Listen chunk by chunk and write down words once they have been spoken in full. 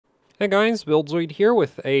Hey guys, Buildzoid here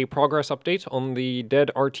with a progress update on the dead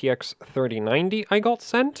RTX 3090 I got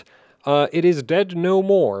sent. It is dead no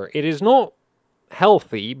more. It is not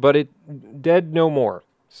healthy, but it dead no more.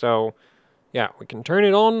 So, yeah, we can turn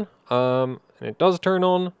it on, and it does turn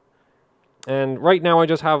on. And right now I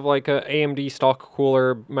just have like a AMD stock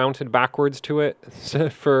cooler mounted backwards to it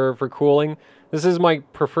for cooling. This is my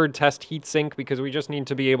preferred test heatsink because we just need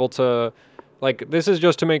to be able to, like, this is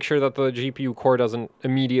just to make sure that the GPU core doesn't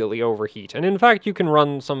immediately overheat. And in fact, you can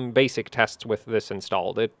run some basic tests with this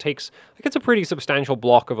installed. It takes, like, it's a pretty substantial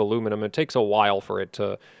block of aluminum. It takes a while for it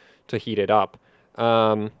to heat it up.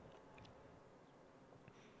 And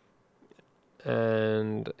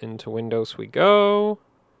into Windows we go.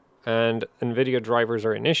 And NVIDIA drivers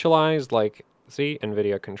are initialized, like, see,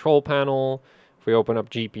 NVIDIA control panel. If we open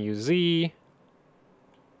up GPU-Z,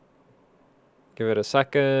 give it a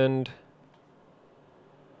second.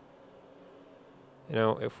 You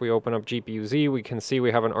know, if we open up GPU-Z, we can see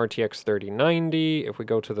we have an RTX 3090. If we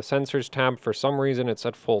go to the sensors tab, for some reason it's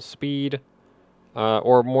at full speed.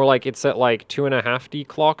 Or more like it's at like 2.5D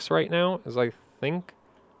clocks right now, as I think.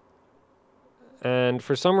 And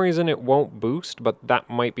for some reason it won't boost, but that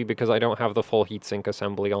might be because I don't have the full heatsink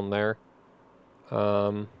assembly on there.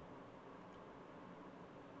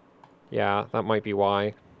 Yeah, that might be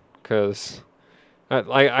why. Because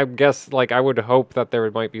I guess, like, I would hope that there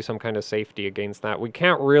might be some kind of safety against that. We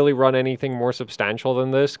can't really run anything more substantial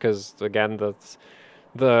than this, because, again, that's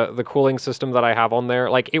the cooling system that I have on there.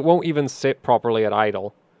 Like, it won't even sit properly at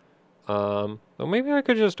idle. So maybe I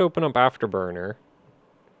could just open up Afterburner.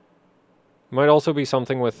 Might also be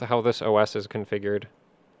something with how this OS is configured.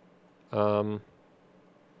 Oh,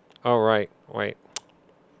 right. Wait.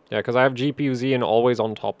 Yeah, because I have GPU-Z in always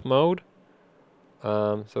on top mode.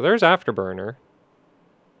 So there's Afterburner.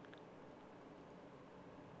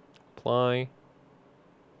 Apply.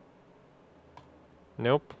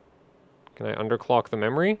 Nope. Can I underclock the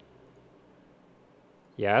memory?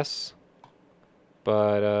 Yes.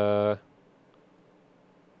 But,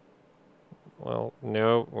 well,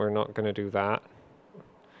 no, we're not going to do that.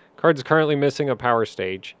 Card's currently missing a power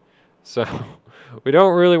stage, so we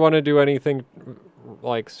don't really want to do anything,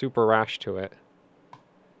 like, super rash to it.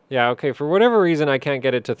 Yeah, okay, for whatever reason I can't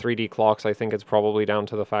get it to 3D clocks. I think it's probably down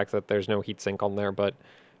to the fact that there's no heatsink on there, but,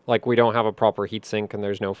 like, we don't have a proper heatsink and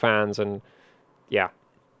there's no fans, and, yeah.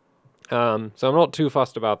 So I'm not too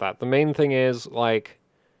fussed about that. The main thing is, like,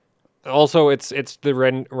 also, it's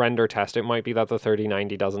the render test. It might be that the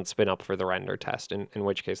 3090 doesn't spin up for the render test, in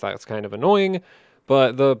which case that's kind of annoying.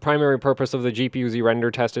 But the primary purpose of the GPU-Z render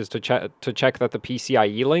test is to check that the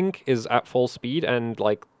PCIe link is at full speed, and,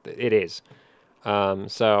 like, it is.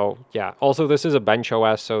 So, yeah. Also, this is a bench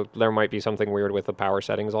OS, so there might be something weird with the power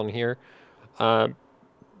settings on here.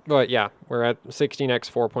 But, yeah, we're at 16x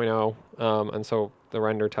 4.0, and so the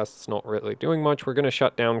render test's not really doing much. We're going to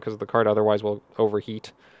shut down because the card otherwise will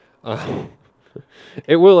overheat.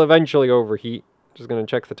 It will eventually overheat. Just going to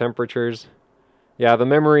check the temperatures. Yeah,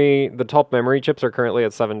 the top memory chips are currently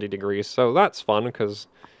at 70 degrees, so that's fun, because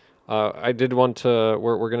I did want to,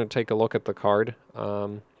 we're going to take a look at the card,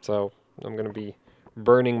 so I'm going to be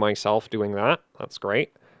burning myself doing that. That's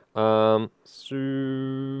great. So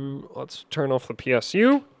let's turn off the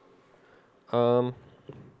PSU.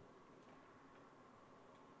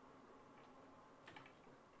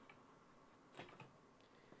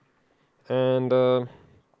 And,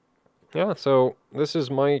 yeah, so this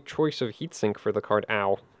is my choice of heatsink for the card.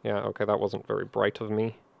 Ow. Yeah, okay, that wasn't very bright of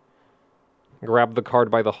me. Grab the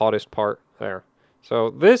card by the hottest part. There. So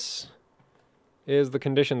this is the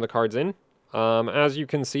condition the card's in. As you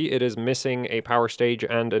can see, it is missing a power stage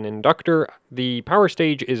and an inductor. The power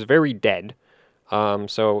stage is very dead.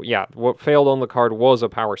 So, yeah, what failed on the card was a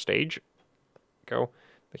power stage. Go.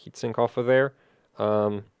 The heatsink off of there.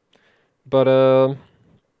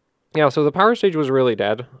 Yeah, so the power stage was really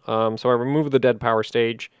dead, so I removed the dead power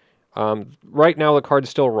stage. Right now the card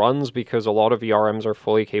still runs because a lot of VRMs are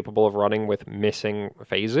fully capable of running with missing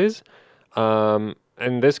phases. In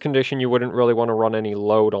this condition, you wouldn't really want to run any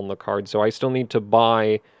load on the card, so I still need to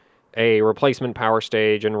buy a replacement power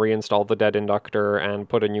stage and reinstall the dead inductor and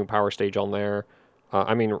put a new power stage on there.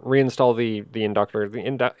 I mean, reinstall the inductor.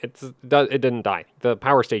 It didn't die. The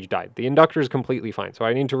power stage died. The inductor is completely fine. So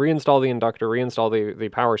I need to reinstall the inductor, reinstall the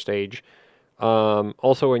power stage.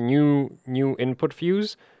 Also a new input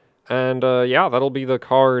fuse. And yeah, that'll be the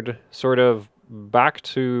card sort of back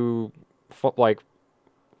to, like,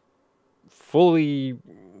 fully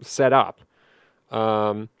set up.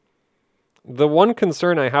 The one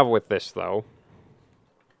concern I have with this, though,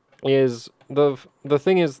 is the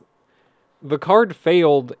thing is, the card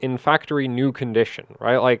failed in factory new condition,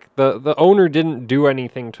 right? Like the owner didn't do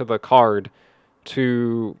anything to the card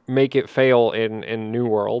to make it fail in New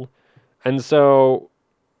World. And so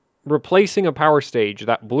replacing a power stage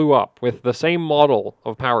that blew up with the same model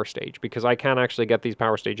of power stage, because I can actually get these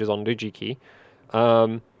power stages on DigiKey.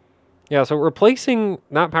 Yeah, so replacing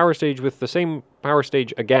that power stage with the same power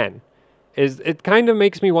stage again it kind of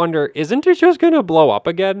makes me wonder, isn't it just going to blow up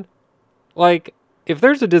again? Like, if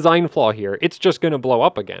there's a design flaw here, it's just going to blow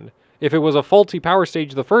up again. If it was a faulty power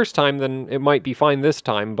stage the first time, then it might be fine this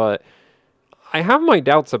time, but I have my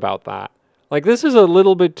doubts about that. Like, this is a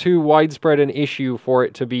little bit too widespread an issue for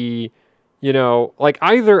it to be, you know, like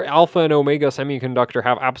either Alpha and Omega Semiconductor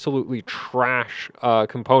have absolutely trash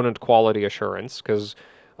component quality assurance, because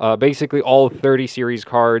basically all 30 series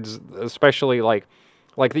cards, especially like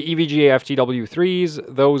the EVGA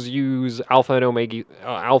FTW3s, those use Alpha and Omega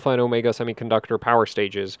Semiconductor power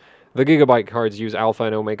stages. The Gigabyte cards use Alpha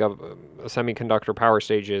and Omega Semiconductor power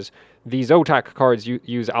stages. The Zotac cards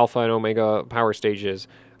use Alpha and Omega power stages.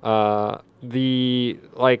 The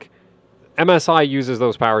MSI uses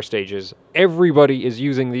those power stages. Everybody is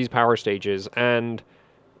using these power stages, and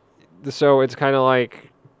so it's kind of like.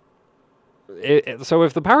 So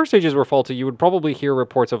if the power stages were faulty, you would probably hear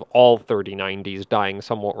reports of all 3090s dying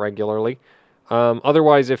somewhat regularly.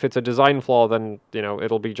 Otherwise, if it's a design flaw, then, you know,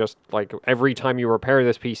 it'll be just like every time you repair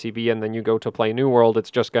this PCB and then you go to play New World,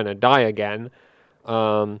 it's just going to die again.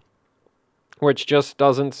 Which just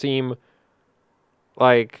doesn't seem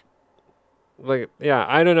like, yeah,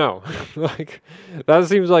 I don't know. Like, that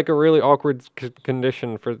seems like a really awkward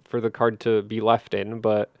condition for the card to be left in,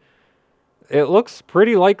 but it looks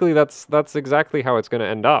pretty likely that's exactly how it's going to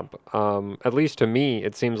end up. At least to me,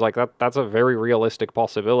 it seems like that's a very realistic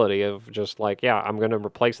possibility of just like, yeah, I'm going to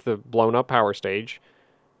replace the blown up power stage,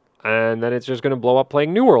 and then it's just going to blow up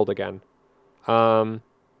playing New World again.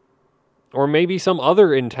 Or maybe some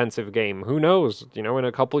other intensive game. Who knows? You know, in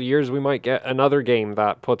a couple years, we might get another game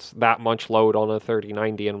that puts that much load on a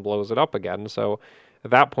 3090 and blows it up again. So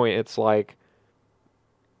at that point, it's like,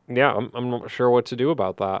 yeah, I'm not sure what to do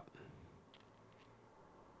about that.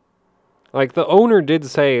 Like, the owner did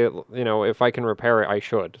say, you know, if I can repair it, I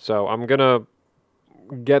should. So I'm gonna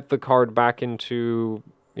get the card back into,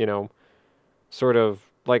 you know, sort of,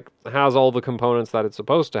 like, has all the components that it's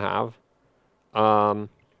supposed to have.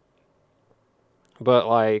 But,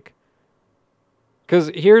 like, because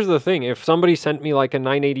here's the thing. If somebody sent me, like, a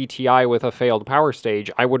 980 Ti with a failed power stage,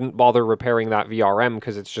 I wouldn't bother repairing that VRM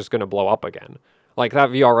because it's just gonna blow up again. Like,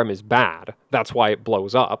 that VRM is bad. That's why it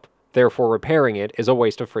blows up. Therefore, repairing it is a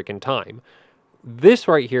waste of freaking time. This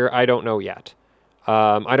right here, I don't know yet.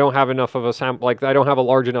 I don't have enough of a sample, like, I don't have a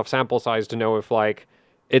large enough sample size to know if, like,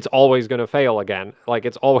 it's always going to fail again. Like,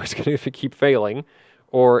 it's always going to keep failing,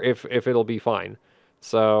 or if it'll be fine.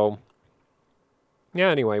 So, yeah,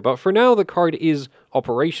 anyway. But for now, the card is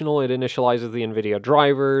operational. It initializes the NVIDIA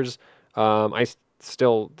drivers. I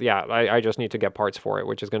just need to get parts for it,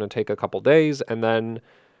 which is going to take a couple days, and then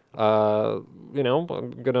you know,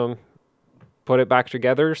 I'm gonna put it back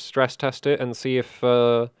together, stress test it, and see if,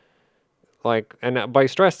 like, and by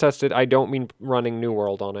stress tested, I don't mean running New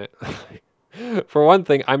World on it. For one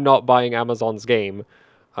thing, I'm not buying Amazon's game.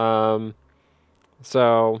 So,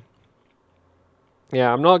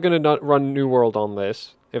 yeah, I'm not gonna run New World on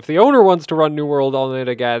this. If the owner wants to run New World on it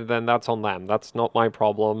again, then that's on them. That's not my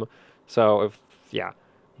problem. So, yeah.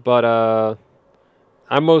 But,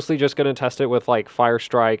 I'm mostly just going to test it with, like, Fire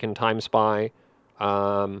Strike and Time Spy,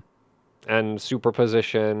 and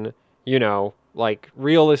superposition, you know, like,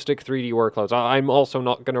 realistic 3D workloads. I'm also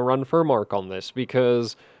not going to run Furmark on this,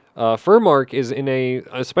 because Furmark is in a,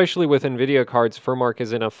 especially with NVIDIA cards, Furmark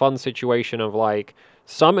is in a fun situation of, like,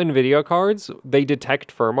 some NVIDIA cards, they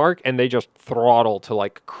detect Furmark, and they just throttle to,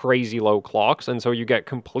 like, crazy low clocks, and so you get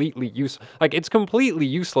completely it's completely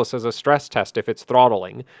useless as a stress test if it's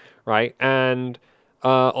throttling, right? And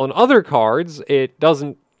on other cards, it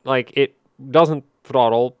doesn't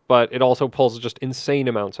throttle, but it also pulls just insane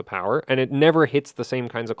amounts of power, and it never hits the same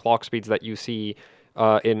kinds of clock speeds that you see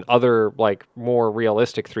in other, like, more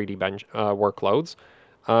realistic 3D bench workloads.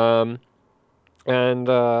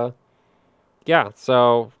 Yeah,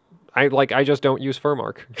 so I just don't use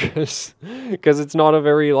Furmark because it's not a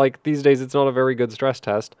very, like, these days it's not a very good stress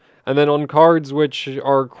test. And then on cards which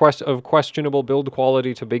are of questionable build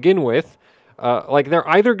quality to begin with, like, they're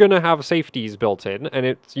either going to have safeties built in, and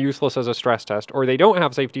it's useless as a stress test, or they don't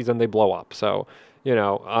have safeties and they blow up. So, you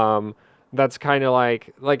know, that's kind of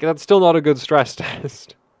like, that's still not a good stress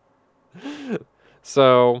test.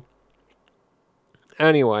 So,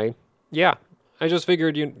 anyway, yeah, I just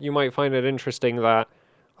figured you might find it interesting that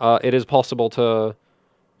it is possible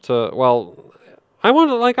well, I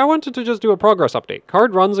wanted to just do a progress update.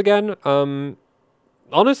 Card runs again.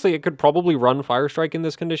 Honestly, it could probably run Firestrike in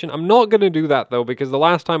this condition. I'm not going to do that, though, because the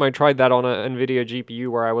last time I tried that on a NVIDIA GPU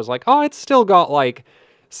where I was like, oh, it's still got, like,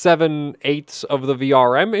 7/8 of the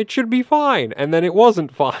VRM, it should be fine. And then it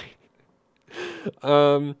wasn't fine.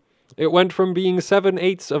 It went from being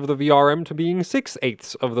 7/8 of the VRM to being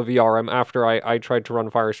 6/8 of the VRM after I tried to run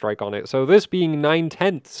Firestrike on it. So this being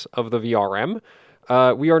 9/10 of the VRM,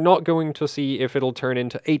 we are not going to see if it'll turn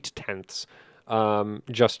into 8/10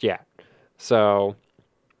 just yet. So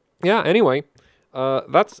yeah, anyway,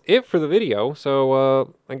 that's it for the video.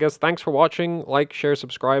 So I guess thanks for watching. Like, share,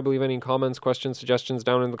 subscribe, leave any comments, questions, suggestions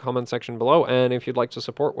down in the comment section below. And if you'd like to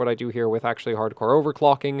support what I do here with actually hardcore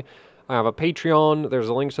overclocking, I have a Patreon. There's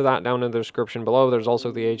a link to that down in the description below. There's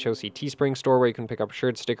also the HOC Teespring store where you can pick up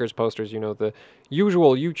shirts, stickers, posters, you know, the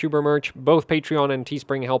usual YouTuber merch. Both Patreon and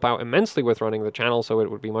Teespring help out immensely with running the channel, so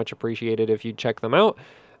it would be much appreciated if you'd check them out.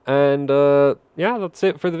 And yeah, that's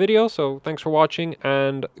it for the video. So thanks for watching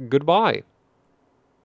and goodbye.